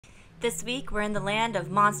This week, we're in the land of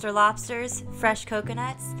monster lobsters, fresh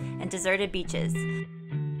coconuts, and deserted beaches.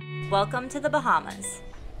 Welcome to the Bahamas.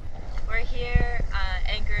 We're here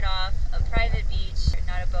anchored off a private beach,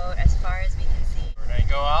 not a boat, as far as we can see. We're gonna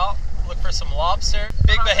go out, look for some lobster,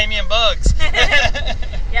 big Bahamian bugs.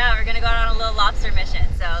 Yeah, we're gonna go out on a little lobster mission,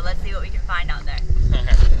 so let's see what we can find out there.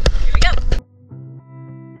 Here we go.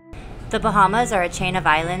 The Bahamas are a chain of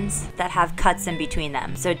islands that have cuts in between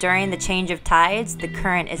them, so during the change of tides, the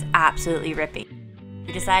current is absolutely ripping.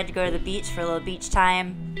 We decided to go to the beach for a little beach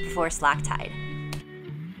time before slack tide.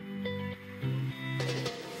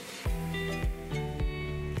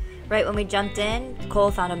 Right when we jumped in,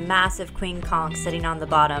 Cole found a massive queen conch sitting on the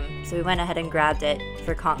bottom, so we went ahead and grabbed it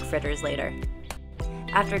for conch fritters later.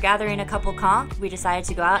 After gathering a couple conch, we decided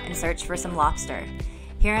to go out and search for some lobster.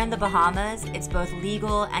 Here in the Bahamas, it's both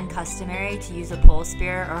legal and customary to use a pole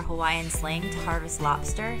spear or Hawaiian sling to harvest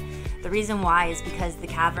lobster. The reason why is because the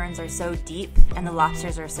caverns are so deep and the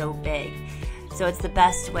lobsters are so big, so it's the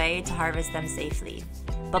best way to harvest them safely.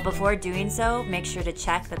 But before doing so, make sure to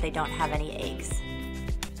check that they don't have any eggs.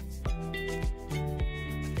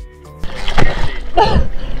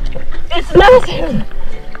 It's massive!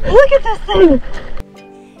 Look at this thing!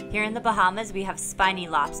 Here in the Bahamas, we have spiny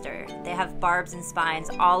lobster. They have barbs and spines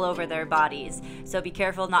all over their bodies, so be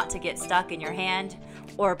careful not to get stuck in your hand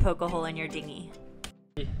or poke a hole in your dinghy.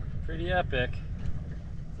 Pretty epic.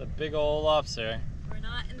 It's a big old lobster. We're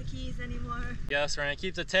not in the Keys anymore. Yes, we're gonna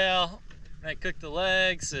keep the tail, might cook the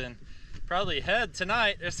legs, and probably head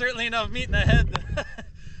tonight. There's certainly enough meat in the head to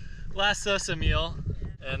last us a meal.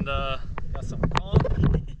 And got some conch.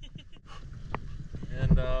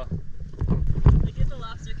 And Look at the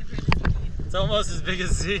lobster compared to Zeke. it's almost as big as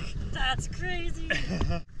Zeke. That's crazy.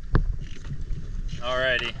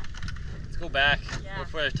 Alrighty, let's go back Yeah.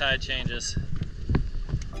 before the tide changes.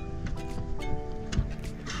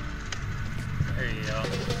 There you go.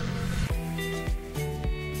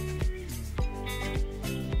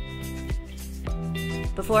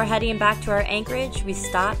 Before heading back to our anchorage, we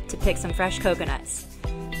stopped to pick some fresh coconuts.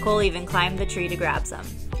 Cole even climbed the tree to grab some.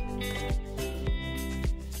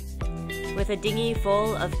 With a dinghy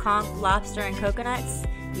full of conch, lobster, and coconuts,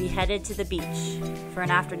 we headed to the beach for an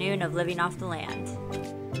afternoon of living off the land.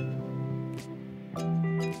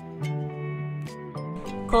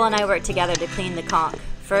 Cole and I worked together to clean the conch.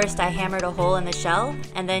 First, I hammered a hole in the shell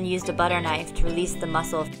and then used a butter knife to release the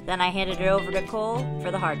muscle. Then I handed it over to Cole for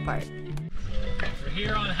the hard part. We're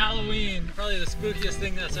here on Halloween, probably the spookiest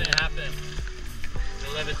thing that's gonna happen.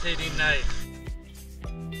 The levitating knife.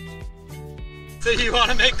 So you want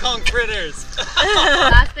to make conch fritters?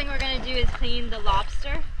 Last thing we're gonna do is clean the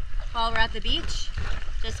lobster while we're at the beach,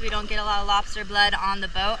 just so we don't get a lot of lobster blood on the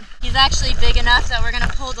boat. He's actually big enough that we're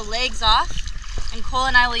gonna pull the legs off, and Cole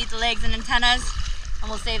and I will eat the legs and antennas, and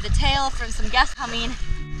we'll save the tail from some guests coming.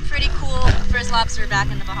 Pretty cool first lobster back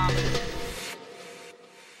in the Bahamas.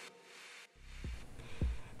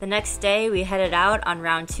 The next day, we headed out on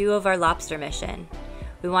round 2 of our lobster mission.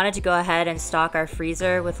 We wanted to go ahead and stock our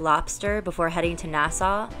freezer with lobster before heading to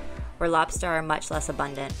Nassau, where lobster are much less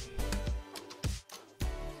abundant.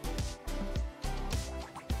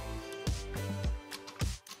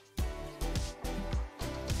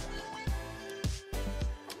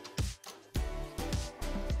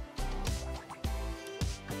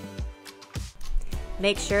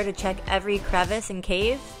 Make sure to check every crevice and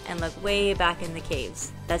cave and look way back in the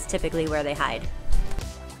caves. That's typically where they hide.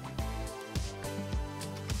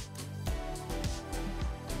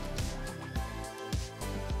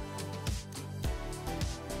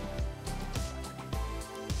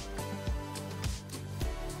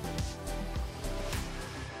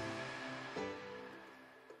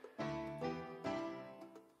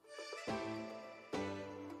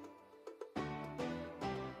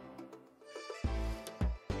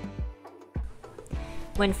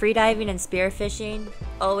 When freediving and spearfishing,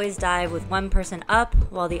 always dive with one person up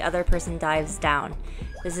while the other person dives down.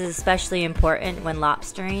 This is especially important when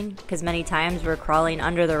lobstering, because many times we're crawling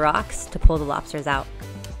under the rocks to pull the lobsters out.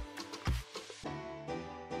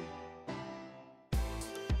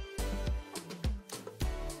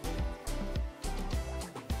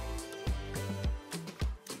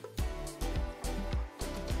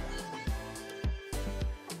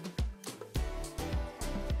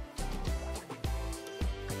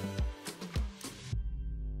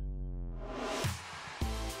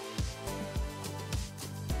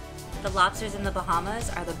 The lobsters in the Bahamas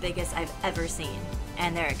are the biggest I've ever seen,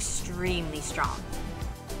 and they're extremely strong.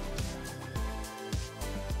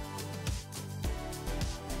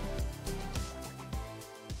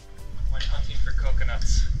 When hunting for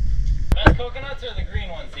coconuts. Best coconuts are the green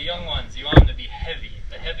ones, the young ones. You want them to be heavy.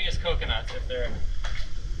 The heaviest coconuts. If they're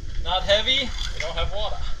not heavy, they don't have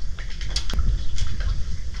water.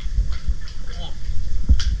 Oh,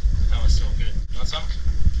 that was so good. Want some?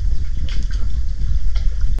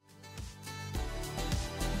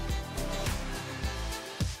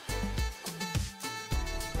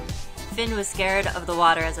 Finn was scared of the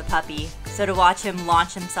water as a puppy, so to watch him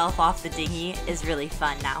launch himself off the dinghy is really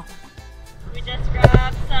fun now. We just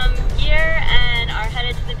grabbed some gear and are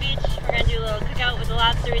headed to the beach. We're going to do a little cookout with the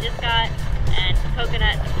lobster we just got and some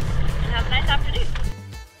coconuts and have a nice afternoon.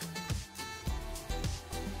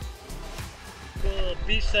 Cool little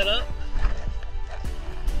beach setup.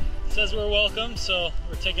 It says we're welcome, so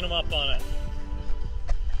we're taking them up on it.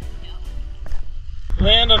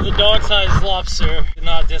 Land of the dog-sized lobster did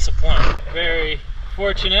not disappoint. Very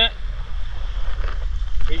fortunate.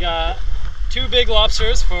 We got 2 big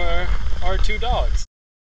lobsters for our 2 dogs.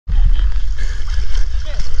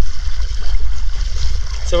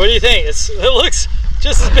 So what do you think? It looks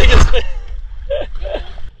just as big as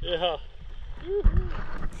yeah.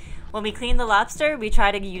 When we clean the lobster, we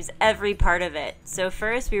try to use every part of it. So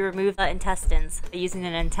first we remove the intestines using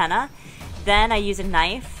an antenna. Then I use a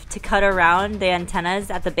knife to cut around the antennas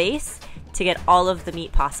at the base to get all of the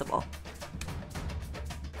meat possible.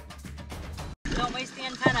 Don't waste the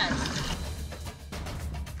antennas.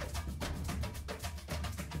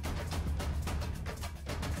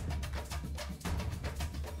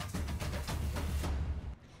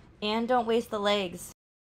 And don't waste the legs.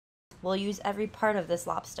 We'll use every part of this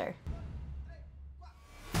lobster.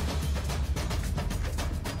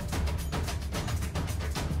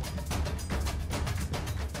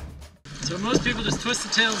 So most people just twist the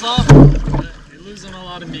tails off, but you're losing a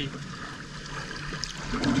lot of meat.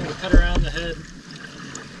 We'll cut around the head.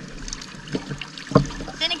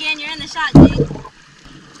 Then again, you're in the shot, Jake.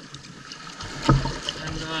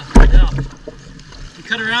 And yeah, you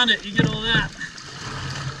cut around it, you get all that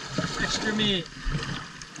extra meat.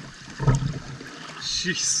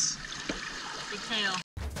 Jeez. Big tail.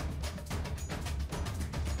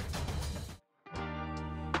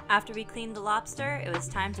 After we cleaned the lobster, it was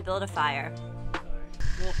time to build a fire.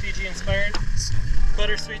 Little Fiji-inspired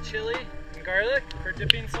buttersweet chili and garlic for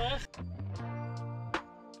dipping sauce.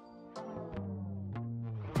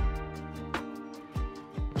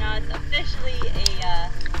 Now it's officially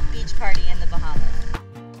a beach party in the Bahamas.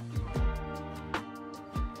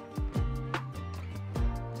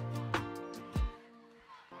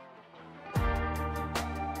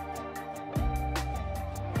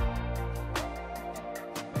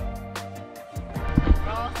 We're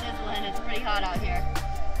all sizzling, it's pretty hot out here.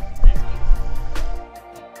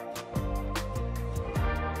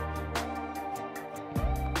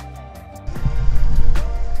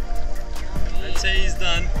 I'd say he's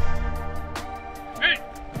done. Hey!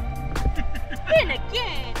 Then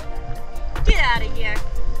again! Get out of here!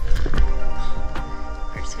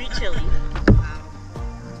 Our sweet chili. Wow.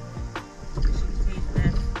 You should taste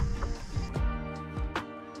this.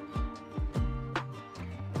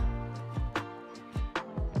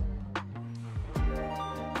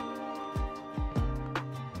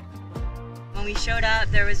 When we showed up,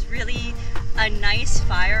 there was really a nice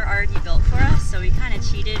fire already built for us, so we kind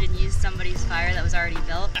of cheated and used somebody's fire that was already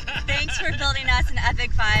built. Thanks for building us an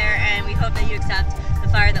epic fire, and we hope that you accept the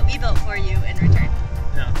fire that we built for you in return.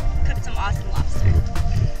 Yeah. Cooked some awesome lobster.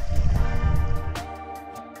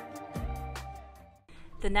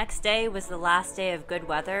 The next day was the last day of good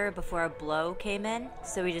weather before a blow came in,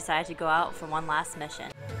 so we decided to go out for one last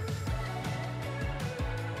mission.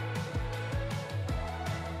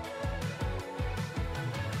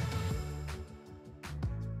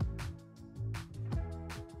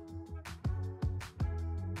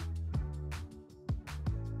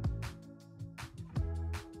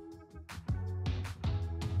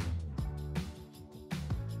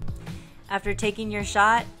 After taking your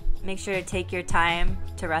shot, make sure to take your time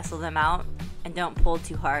to wrestle them out and don't pull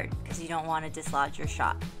too hard because you don't want to dislodge your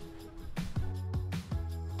shot.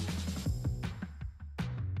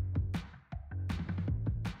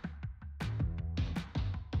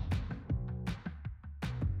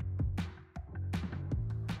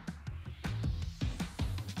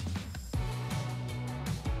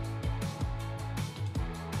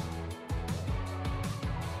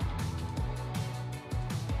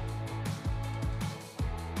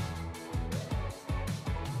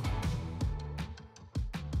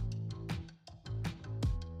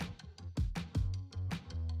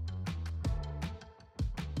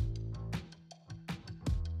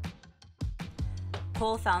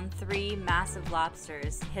 Cole found 3 massive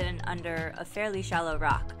lobsters hidden under a fairly shallow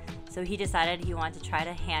rock, so he decided he wanted to try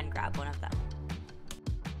to hand grab one of them.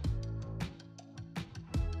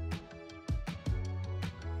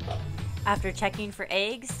 After checking for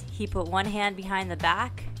eggs, he put one hand behind the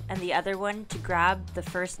back and the other one to grab the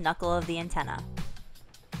first knuckle of the antenna.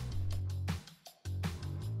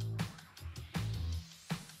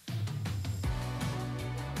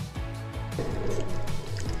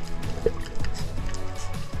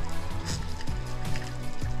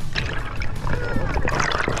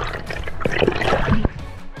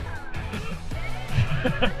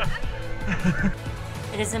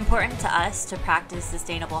 It is important to us to practice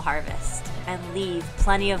sustainable harvest and leave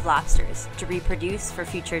plenty of lobsters to reproduce for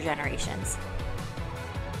future generations.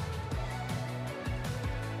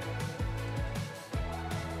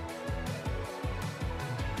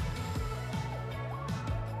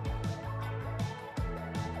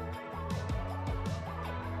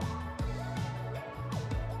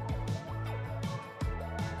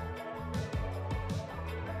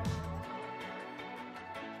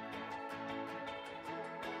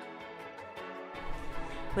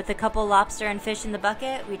 With a couple lobster and fish in the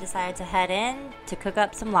bucket, we decided to head in to cook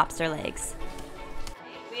up some lobster legs.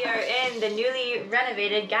 We are in the newly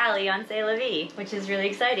renovated galley on Sail La Vie, which is really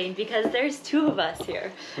exciting because there's 2 of us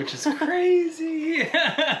here. Which is crazy.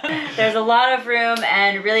 There's a lot of room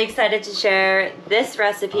and really excited to share this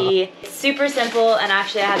recipe. It's super simple, and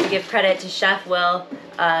actually I have to give credit to Chef Will,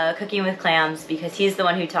 cooking with clams, because he's the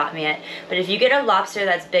one who taught me it. But if you get a lobster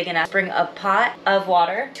that's big enough, bring a pot of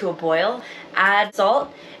water to a boil, add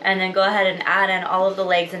salt, and then go ahead and add in all of the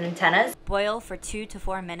legs and antennas. Boil for 2 to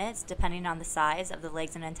 4 minutes, depending on the size of the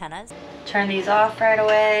legs and antennas. Turn these off right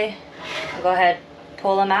away. I'll go ahead,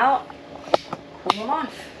 pull them out, pull them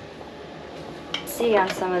off. See on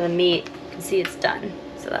some of the meat, you can see it's done,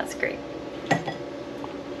 so that's great.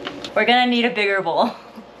 We're gonna need a bigger bowl.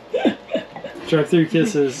 Drive-through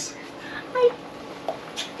kisses.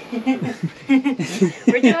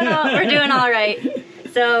 We're doing all right.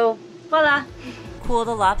 So, voila. Cool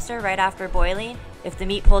the lobster right after boiling. If the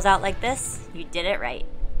meat pulls out like this, you did it right.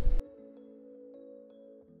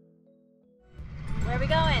 Where are we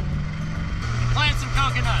going? Plant some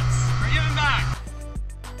coconuts. We're giving back.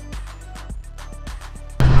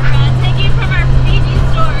 We're gonna take you from our Fiji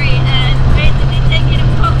story and basically take you to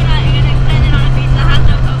coconut. You're gonna extend it on a piece that has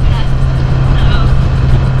no coconut. So,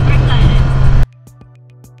 we're excited.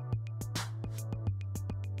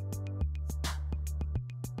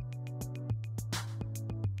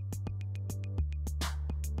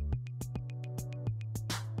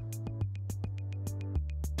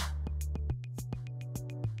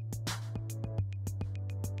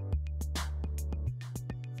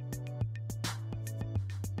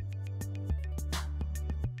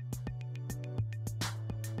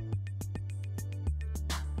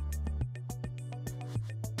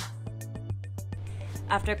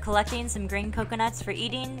 After collecting some green coconuts for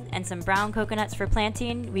eating and some brown coconuts for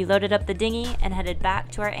planting, we loaded up the dinghy and headed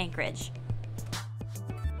back to our anchorage.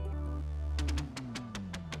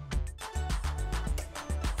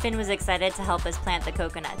 Finn was excited to help us plant the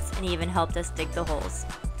coconuts and even helped us dig the holes.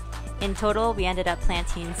 In total, we ended up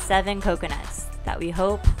planting 7 coconuts that we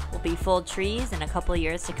hope will be full trees in a couple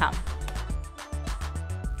years to come.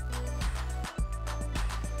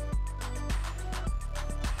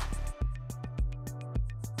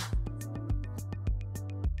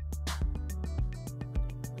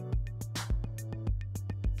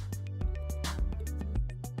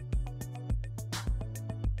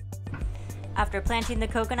 After planting the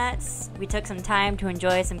coconuts, we took some time to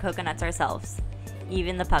enjoy some coconuts ourselves,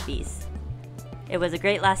 even the puppies. It was a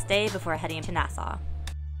great last day before heading to Nassau.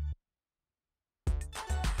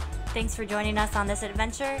 Thanks for joining us on this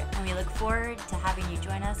adventure, and we look forward to having you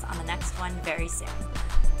join us on the next one very soon.